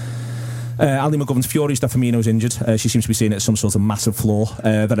did. Ali McGovern's furious that Firmino's injured. She seems to be seeing it as some sort of massive flaw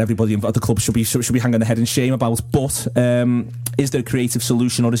that everybody at the club should be hanging their head in shame about. But is there a creative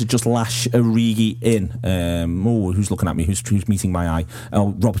solution, or is it just lash Origi in? Who's looking at me? Who's meeting my eye?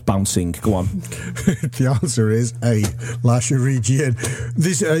 Oh, Rob's bouncing. Go on. The answer is A, lash Origi in.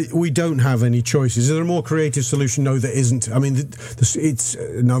 This we don't have any choices. Is there a more creative solution? No, there isn't. I mean, it's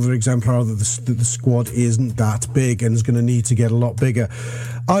another exemplar that the squad isn't that big and is going to need to get a lot bigger.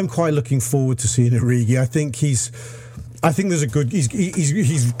 I'm quite looking forward to seeing Origi. I think there's a good.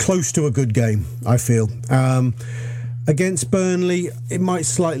 He's close to a good game, I feel. Against Burnley, it might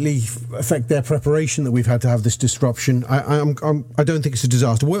slightly affect their preparation that we've had to have this disruption. I don't think it's a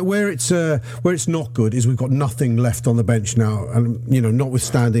disaster. Where it's not good is we've got nothing left on the bench now, and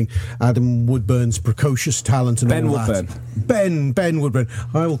notwithstanding Adam Woodburn's precocious talent and Ben all Woodburn. that. Ben Woodburn.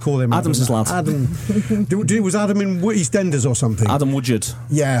 I will call him Adam's his lad. Adam. Was Adam in EastEnders or something? Adam Woodyard.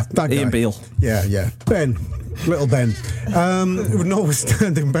 Yeah, that guy. Ian Beale. Yeah. Ben. Little Ben.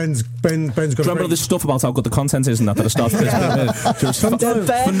 Notwithstanding, Ben's got. Remember the stuff about how good the content is and that at the start of this? It was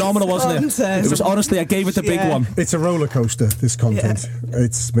phenomenal, wasn't it? It was honestly, I gave it the big one. It's a roller coaster. This content.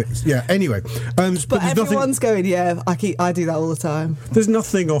 Yeah. Anyway, but everyone's going. Yeah, I do that all the time. There's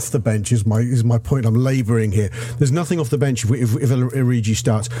nothing off the bench. Is my point. I'm labouring here. There's nothing off the bench if Origi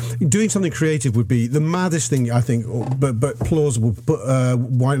starts. Doing something creative would be the maddest thing, I think, but plausible. Put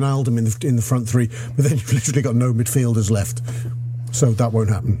Wijnaldum in the front three, but then you've literally got no midfielders left, so that won't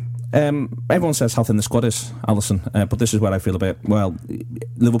happen. Everyone says how thin the squad is, Alisson, but this is where I feel a bit. Well,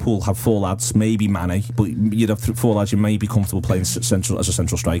 Liverpool have 4 lads, maybe Mane, but you'd have 4 lads you may be comfortable playing as a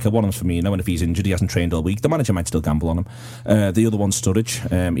central striker. One of them's Firmino, and if he's injured, he hasn't trained all week. The manager might still gamble on him. The other one's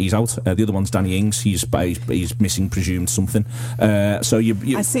Sturridge, he's out. The other one's Danny Ings, he's missing, presumed something. So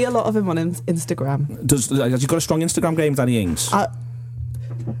you I see a lot of him on Instagram. Has he got a strong Instagram game, Danny Ings?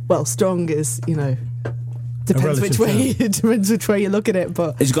 Well, strong is, depends which way you look at it,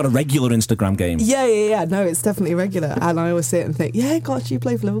 but has he got a regular Instagram game? Yeah. No, it's definitely regular, and I always sit and think, yeah, gosh, you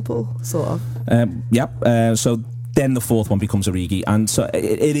play for Liverpool, sort of. So then the fourth one becomes Origi, and so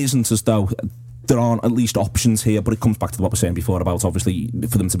it isn't as though there aren't at least options here, but it comes back to what we were saying before about obviously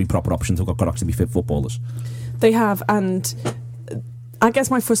for them to be proper options, they've got to actually be fit footballers. They have, and I guess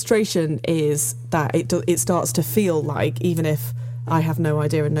my frustration is that it starts to feel like, even if I have no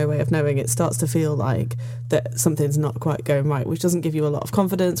idea and no way of knowing, it starts to feel like that something's not quite going right, which doesn't give you a lot of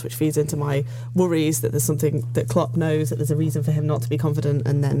confidence, which feeds into my worries that there's something that Klopp knows, that there's a reason for him not to be confident,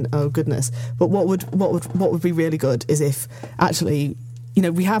 and then, oh goodness. But what would be really good is if actually,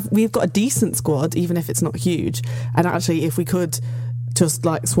 we've got a decent squad, even if it's not huge, and actually if we could just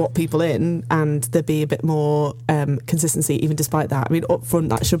like swap people in and there'd be a bit more consistency even despite that. I mean, up front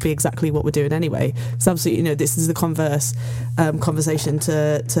that should be exactly what we're doing anyway. So absolutely, this is the converse conversation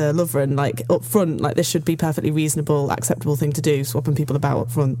to Lovren. Like up front, like this should be perfectly reasonable, acceptable thing to do, swapping people about up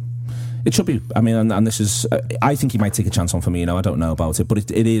front. It should be. I mean, and this is. I think he might take a chance on Firmino. I don't know about it, but it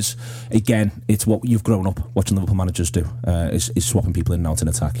is. Again, it's what you've grown up watching Liverpool managers do. Is swapping people in and out in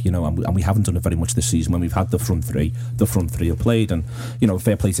attack. And we haven't done it very much this season when we've had the front three. The front three have played, and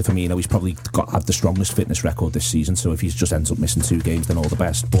fair play to Firmino. He's probably had the strongest fitness record this season. So if he just ends up missing 2 games, then all the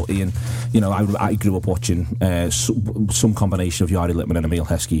best. But Ian, I grew up watching some combination of Yari Littman and Emile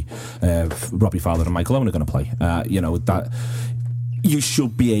Heskey, Robbie Fowler and Michael Owen are going to play. That. You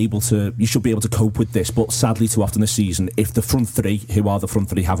should be able to cope with this, but sadly, too often this season, if the front three, who are the front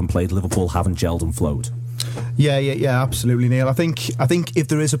three, haven't played, Liverpool haven't gelled and flowed. Yeah, absolutely, Neil. I think if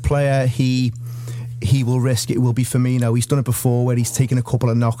there is a player he will risk, it will be Firmino. He's done it before where he's taken a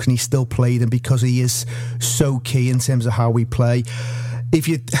couple of knocks and he's still played, and because he is so key in terms of how we play.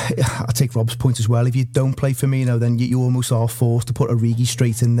 I take Rob's point as well. If you don't play Firmino, then you almost are forced to put Origi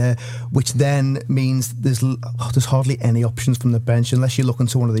straight in there, which then means there's hardly any options from the bench unless you're looking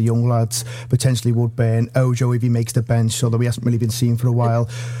to one of the young lads. Potentially Woodburn, Ojo if he makes the bench, although he hasn't really been seen for a while.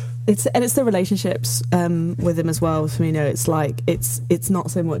 It's the relationships with him as well. With Firmino, it's like it's not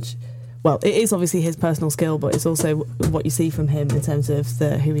so much. Well, it is obviously his personal skill, but it's also what you see from him in terms of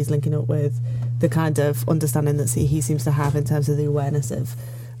who he's linking up with, the kind of understanding that he seems to have in terms of the awareness of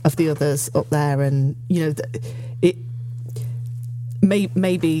the others up there, and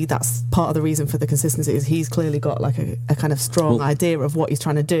maybe that's part of the reason for the consistency is he's clearly got like a kind of strong idea of what he's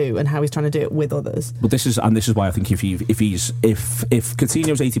trying to do and how he's trying to do it with others. But this is why I think if Coutinho's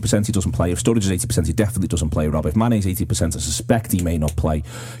 80% he doesn't play, if Sturridge is 80% he definitely doesn't play, Rob. If Mane's 80% I suspect he may not play.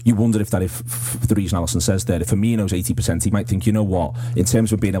 You wonder if the reason Alisson says there, if Firmino's 80% he might think, you know what, in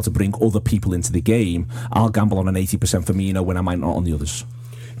terms of being able to bring other people into the game, I'll gamble on an 80% Firmino when I might not on the others.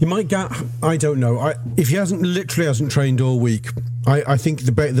 You might get, I don't know. If he hasn't trained all week, I think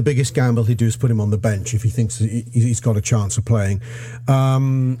the biggest gamble he'd do is put him on the bench if he thinks he's got a chance of playing.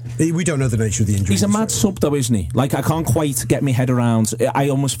 We don't know the nature of the injury. He's a mad sub though, isn't he? Like, I can't quite get my head around. I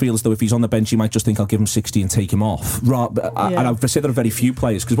almost feel as though if he's on the bench, he might just think I'll give him 60 and take him off. And I've said there are very few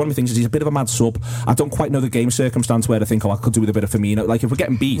players, because one of the things is he's a bit of a mad sub. I don't quite know the game circumstance where I think, I could do with a bit of Firmino. Like, if we're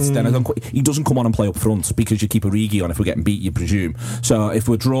getting beat, then he doesn't come on and play up front because you keep Origi on if we're getting beat, you presume. So if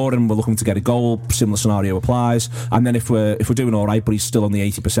we're drawing, we're looking to get a goal, similar scenario applies. And then if we're doing all right, but he's still on the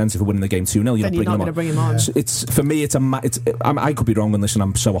 80%, if we're winning the game 2-0, you're not going to bring him on. So for me, I could be wrong, and listen,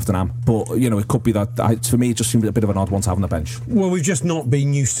 I'm so often am, but it could be that for me it just seems a bit of an odd one to have on the bench. Well, we've just not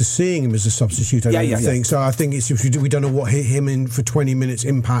been used to seeing him as a substitute. I don't think so. I think we don't know what him in for 20 minutes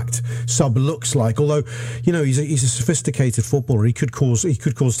impact sub looks like. Although he's a sophisticated footballer, he could cause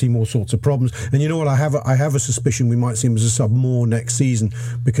team all sorts of problems. And you know what? I have a suspicion we might see him as a sub more next season,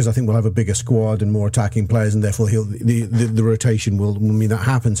 because I think we'll have a bigger squad and more attacking players, and therefore the rotation rotation will mean that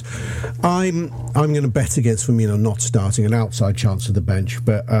happens. I'm going to bet against Firmino not starting, an outside chance of the bench,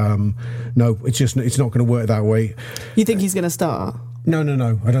 but no, it's not going to work that way. You think he's going to start? No.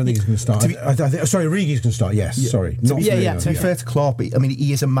 I don't think he's going to start. Sorry, Origi's going to start. Yes, yeah. Sorry. To be fair to Klopp, I mean,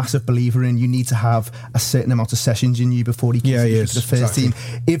 he is a massive believer in you need to have a certain amount of sessions in you before he can to the first team.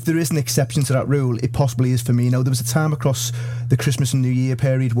 If there is an exception to that rule, it possibly is Firmino. There was a time across the Christmas and New Year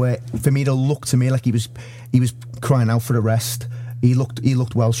period where Firmino looked to me like he was crying out for a rest. He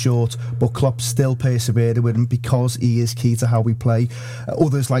looked well short, but Klopp still persevered with him because he is key to how we play.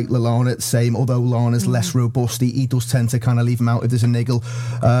 Others like Lallana, same, although Lallana's less robust, he does tend to kind of leave him out if there's a niggle.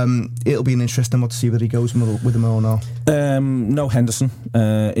 It'll be an interesting one to see whether he goes with him or not. No Henderson.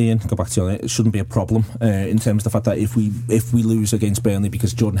 Ian, go back to you on it. It shouldn't be a problem in terms of the fact that if we lose against Burnley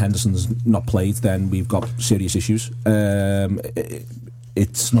because Jordan Henderson's not played, then we've got serious issues.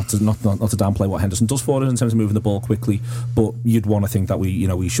 It's not to downplay what Henderson does for us in terms of moving the ball quickly, but you'd want to think that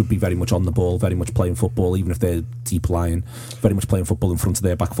we should be very much on the ball, very much playing football, even if they're deep lying, very much playing football in front of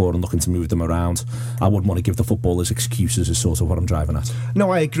their back four and looking to move them around. I wouldn't want to give the footballers excuses, is sort of what I'm driving at.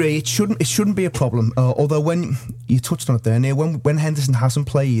 No, I agree. It shouldn't be a problem. Although when you touched on it there, Neil, when Henderson hasn't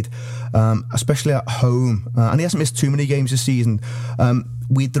played, especially at home, and he hasn't missed too many games this season,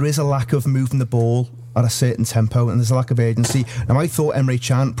 there is a lack of moving the ball at a certain tempo, and there's a lack of urgency. Now, I thought Emre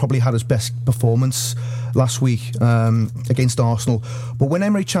Can probably had his best performance last week against Arsenal, but when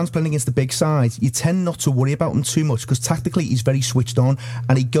Emre Can's playing against the big sides, you tend not to worry about him too much because tactically he's very switched on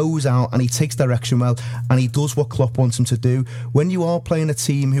and he goes out and he takes direction well and he does what Klopp wants him to do. When you are playing a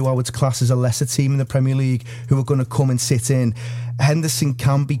team who I would class as a lesser team in the Premier League who are going to come and sit in, Henderson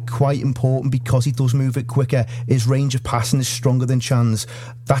can be quite important because he does move it quicker. His range of passing is stronger than Can's.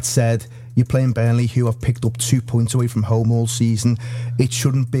 That said, you're playing Burnley, who have picked up 2 points away from home all season. It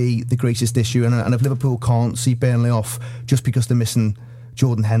shouldn't be the greatest issue. And if Liverpool can't see Burnley off just because they're missing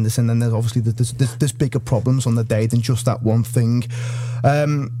Jordan Henderson, then there's obviously there's bigger problems on the day than just that one thing.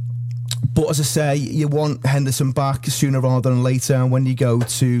 But as I say, you want Henderson back sooner rather than later. And when you go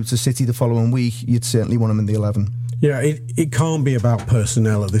to City the following week, you'd certainly want him in the 11. Yeah, it can't be about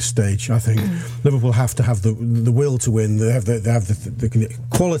personnel at this stage. I think Liverpool have to have the will to win. They have the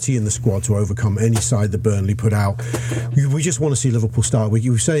quality in the squad to overcome any side that Burnley put out. We just want to see Liverpool start.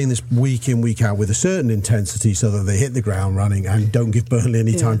 You were saying this week in, week out with a certain intensity so that they hit the ground running and don't give Burnley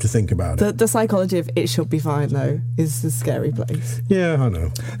any time to think about it. The psychology of it should be fine, though, is the scary place. Yeah, I know.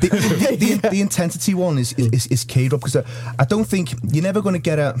 The intensity one is key, Rob, because I don't think you're never going to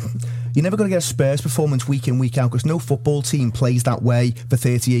get a Spurs performance week in, week out, because no football team plays that way for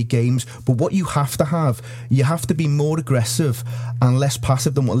 38 games. But what you have to be more aggressive and less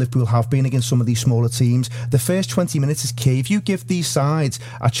passive than what Liverpool have been against some of these smaller teams. The first 20 minutes is key. If you give these sides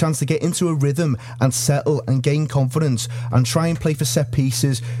a chance to get into a rhythm and settle and gain confidence and try and play for set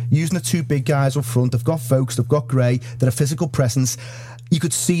pieces, using the two big guys up front, they've got Vokes, they've got Gray, they're a physical presence. You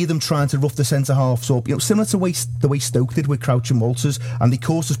could see them trying to rough the centre-halves up, similar to the way Stoke did with Crouch and Walters, and they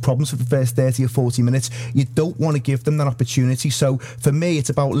caused us problems for the first 30 or 40 minutes. You don't want to give them that opportunity. So for me, it's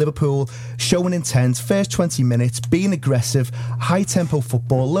about Liverpool showing intent, first 20 minutes, being aggressive, high-tempo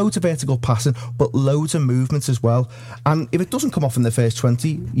football, loads of vertical passing, but loads of movements as well. And if it doesn't come off in the first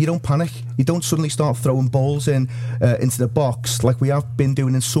 20, you don't panic. You don't suddenly start throwing balls into the box like we have been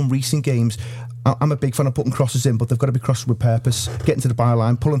doing in some recent games. I'm a big fan of putting crosses in, but they've got to be crosses with purpose, getting to the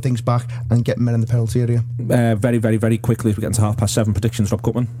byline, pulling things back and getting men in the penalty area. Very, very, very quickly, as we get into 7:30 predictions, Rob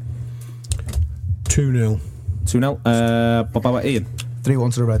Gutman. 2-0. 2-0. What about Ian?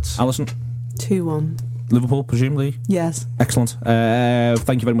 3-1 to the Reds. Alison? 2-1. Liverpool, presumably? Yes. Excellent.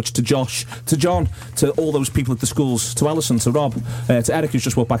 Thank you very much to Josh, to John, to all those people at the schools, to Alison, to Rob, to Eric, who's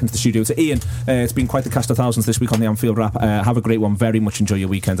just walked back into the studio, to Ian. It's been quite the cast of thousands this week on the Anfield Wrap. Have a great one. Very much enjoy your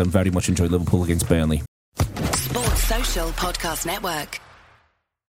weekend and very much enjoy Liverpool against Burnley. Sports Social Podcast Network.